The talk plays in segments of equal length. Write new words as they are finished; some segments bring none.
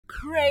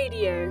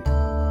Radio.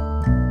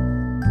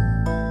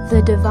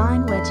 The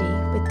Divine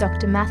Wedgie with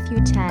Dr. Matthew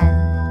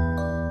Tan.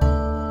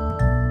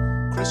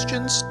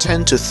 Christians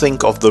tend to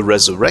think of the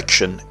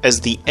resurrection as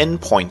the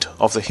endpoint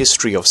of the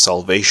history of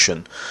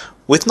salvation,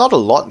 with not a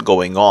lot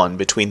going on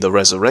between the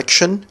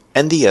resurrection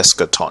and the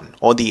eschaton,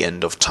 or the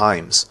end of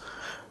times.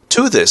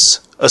 To this,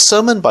 a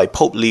sermon by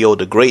Pope Leo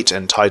the Great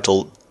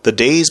entitled "The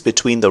Days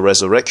Between the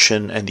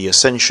Resurrection and the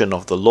Ascension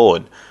of the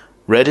Lord,"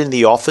 read in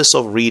the Office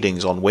of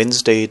Readings on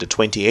Wednesday, the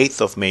 28th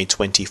of May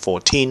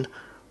 2014,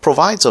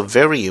 provides a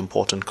very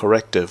important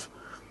corrective.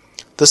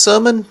 The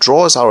sermon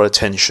draws our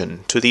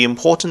attention to the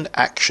important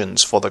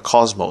actions for the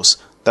cosmos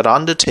that are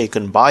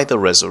undertaken by the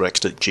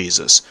resurrected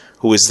Jesus,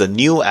 who is the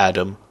new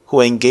Adam who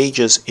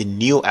engages in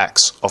new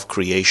acts of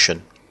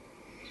creation.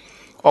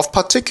 Of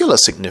particular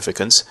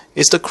significance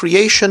is the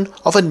creation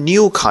of a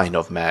new kind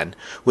of man,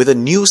 with a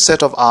new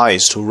set of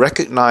eyes to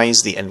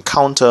recognize the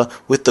encounter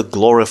with the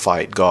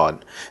glorified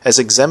God, as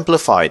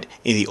exemplified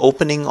in the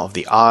opening of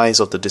the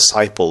eyes of the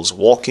disciples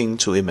walking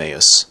to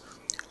Emmaus.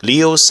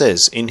 Leo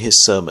says in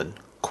his sermon,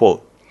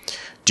 quote,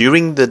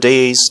 "During the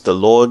days the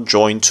Lord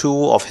joined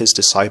two of his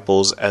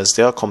disciples as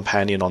their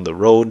companion on the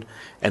road,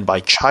 and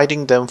by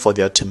chiding them for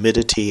their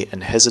timidity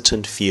and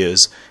hesitant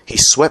fears, he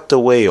swept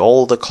away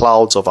all the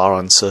clouds of our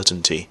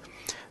uncertainty.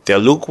 Their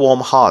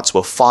lukewarm hearts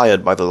were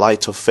fired by the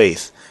light of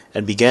faith,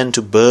 and began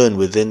to burn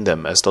within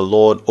them as the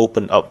Lord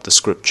opened up the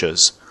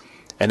Scriptures.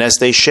 And as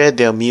they shared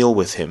their meal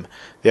with him,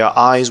 their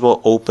eyes were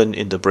opened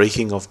in the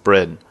breaking of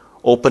bread,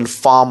 opened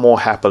far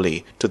more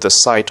happily to the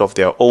sight of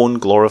their own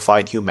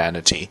glorified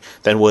humanity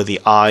than were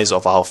the eyes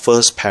of our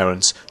first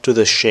parents to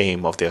the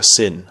shame of their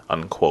sin."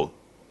 Unquote.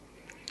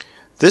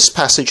 This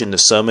passage in the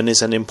sermon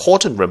is an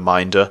important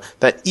reminder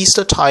that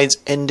Eastertide's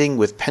ending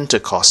with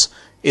Pentecost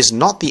is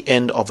not the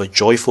end of a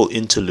joyful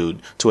interlude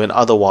to an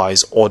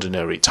otherwise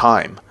ordinary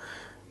time.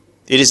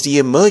 It is the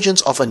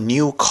emergence of a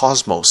new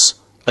cosmos,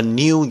 a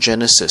new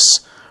Genesis,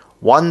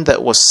 one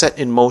that was set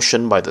in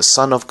motion by the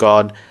Son of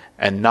God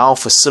and now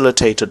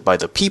facilitated by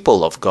the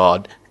people of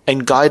God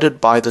and guided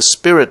by the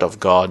Spirit of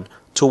God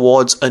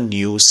towards a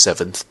new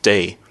seventh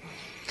day.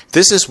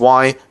 This is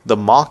why the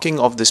marking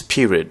of this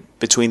period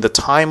between the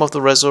time of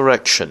the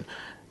resurrection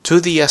to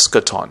the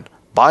eschaton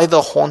by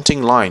the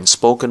haunting line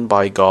spoken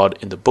by God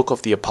in the book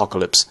of the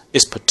Apocalypse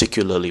is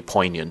particularly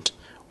poignant,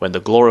 when the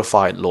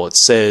glorified Lord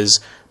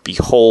says,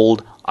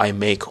 "Behold, I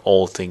make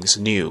all things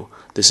new."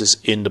 This is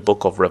in the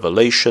book of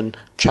Revelation,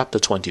 chapter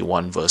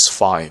 21, verse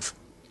 5.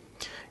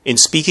 In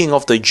speaking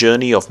of the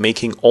journey of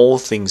making all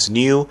things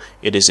new,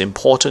 it is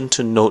important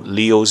to note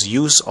Leo's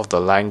use of the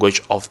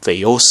language of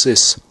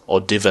theosis, or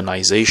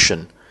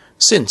divinization,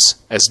 since,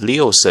 as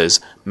Leo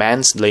says,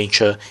 man's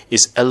nature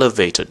is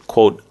elevated,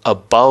 quote,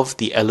 above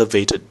the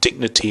elevated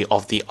dignity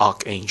of the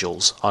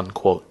archangels,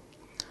 unquote.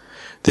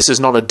 This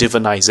is not a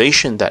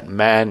divinization that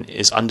man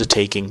is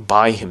undertaking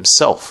by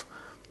himself.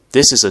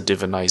 This is a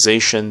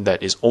divinization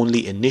that is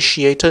only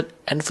initiated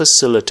and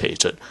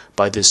facilitated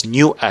by this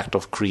new act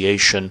of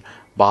creation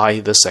by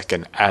the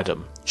second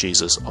Adam,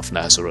 Jesus of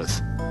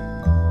Nazareth.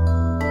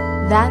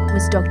 That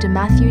was Dr.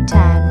 Matthew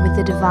Tan with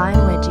the Divine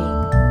Wedgie.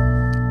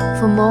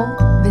 For more,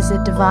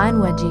 visit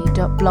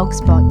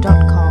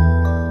divinewedgie.blogspot.com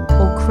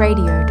or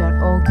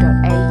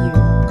cradio.org.au.